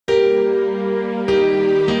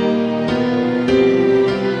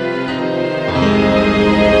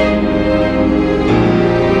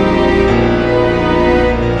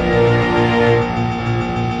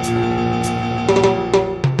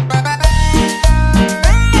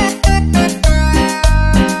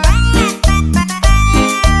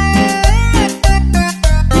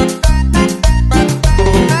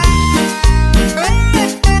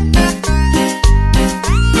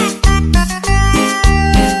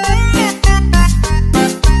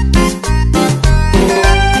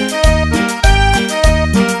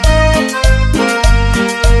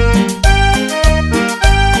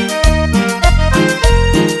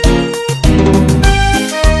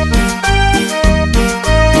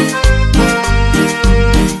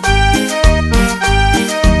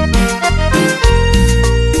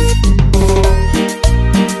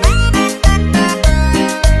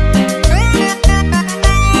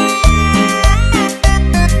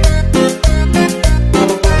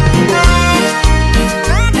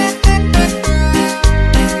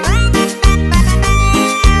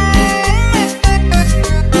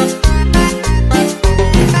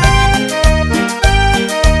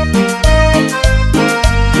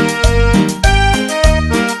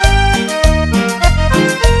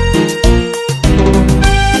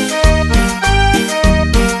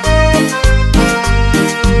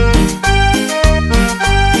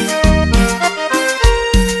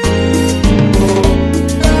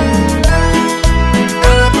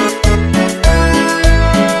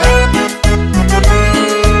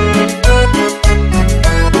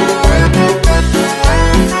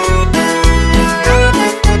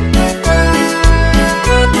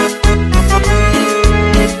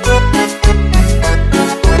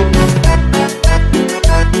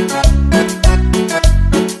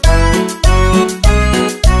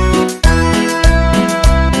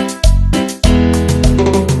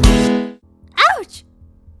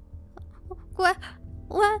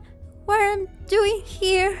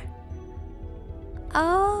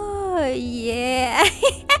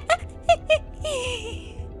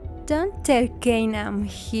Tell Cain I'm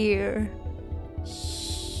here.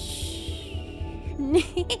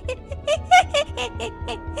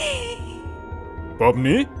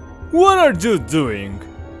 Pomni, what are you doing?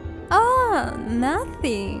 Oh,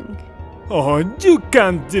 nothing. Oh, you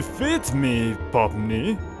can't defeat me,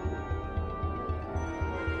 Pomni.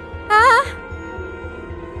 Ah,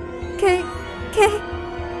 ¿Qué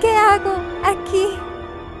hago aquí?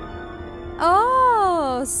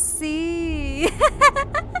 Oh, sí.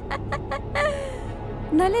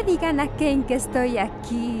 No le digan a Cain que estoy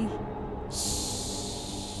aquí.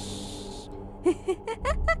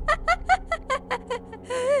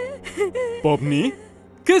 Pomni,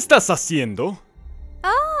 ¿qué estás haciendo?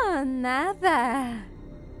 Oh, nada.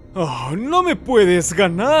 Oh, no me puedes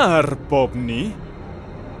ganar, Pomni.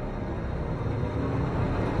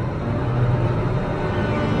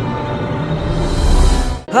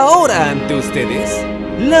 Ahora ante ustedes,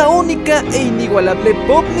 la única e inigualable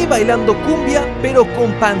Pomni bailando cumbia, pero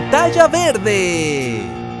con pantalla verde.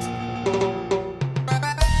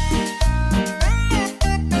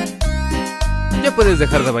 Ya puedes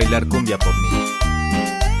dejar de bailar cumbia, Pomni.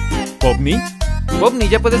 ¿Pomni? Pomni,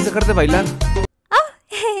 ya puedes dejar de bailar. Oh,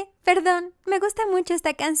 perdón, me gusta mucho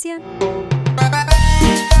esta canción.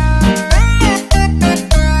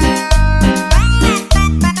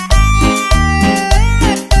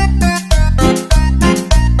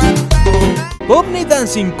 Pomni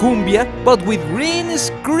dancing cumbia, but with green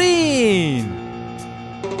screen.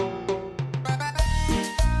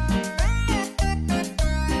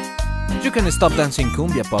 You can stop dancing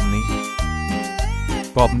cumbia, Pomni.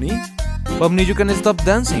 Pomni? Pomni, you can stop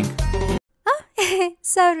dancing. Oh,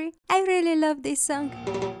 sorry, I really love this song.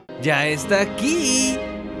 Ya está aquí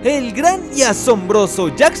el gran y asombroso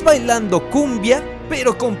Jax bailando cumbia,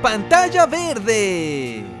 pero con pantalla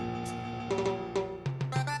verde.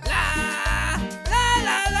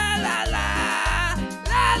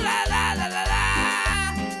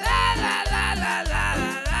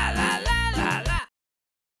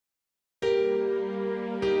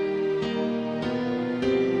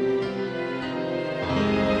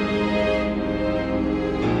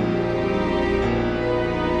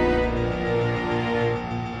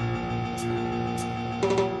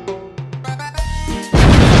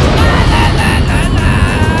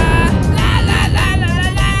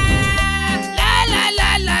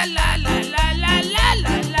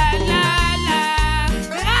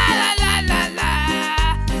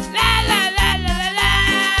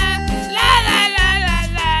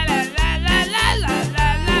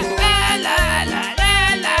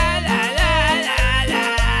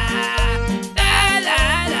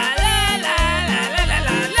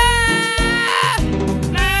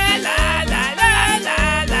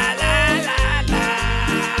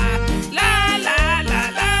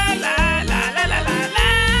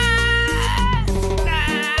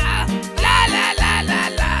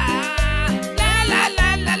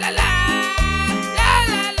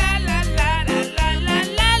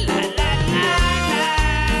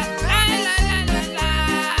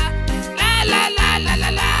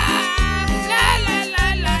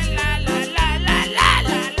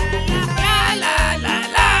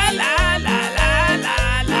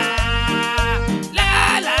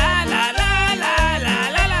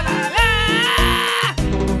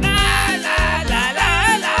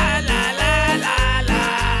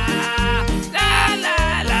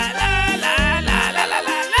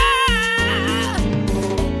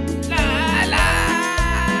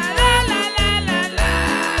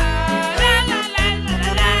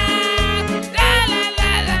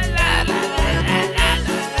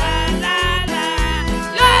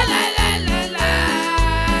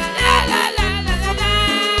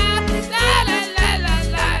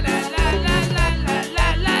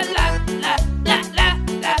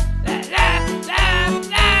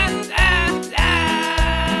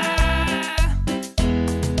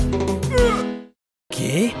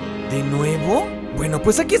 ¿Qué? ¿De nuevo? Bueno,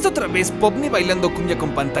 pues aquí está otra vez Pomni bailando cumbia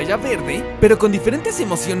con pantalla verde, pero con diferentes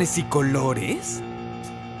emociones y colores.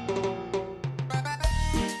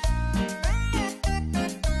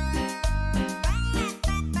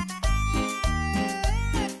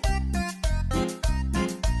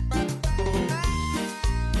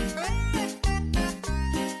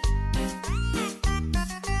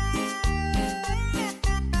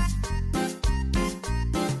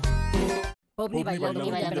 Pomni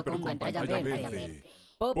bailando con pantalla verde.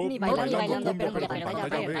 Pomni bailando pero con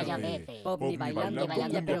pantalla verde. Pomni bailando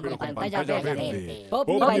pero con pantalla verde.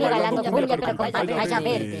 Pomni bailando cumbia pero con pantalla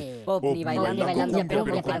verde. Pomni bailando pero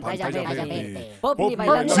con pantalla verde. Pomni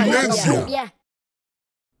bailando ¡Silencio!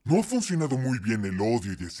 No ha funcionado muy bien el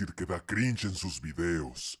odio y decir que da cringe en sus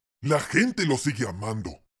videos. La gente lo sigue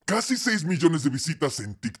amando. Casi 6 millones de visitas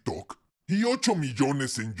en TikTok y 8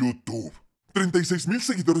 millones en YouTube. 36,000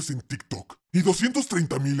 seguidores en TikTok y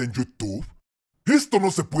 230,000 en YouTube. Esto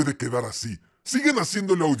no se puede quedar así. Siguen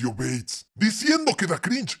haciéndole audio baits, diciendo que da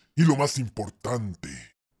cringe. Y lo más importante,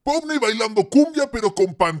 Pomni bailando cumbia pero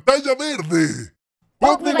con pantalla verde.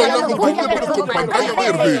 Pomni bailando cumbia pero con pantalla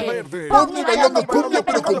verde. Pomni bailando cumbia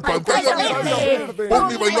pero con pantalla verde.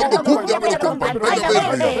 Pomni bailando cumbia pero con pantalla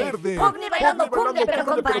verde. Pomni bailando cumbia pero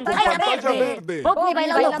con pantalla verde. Pomni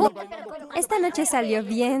bailando cumbia. Esta noche salió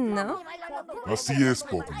bien, ¿no? Así es,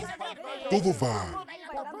 Pomni. Todo va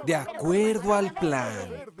De acuerdo al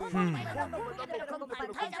plan.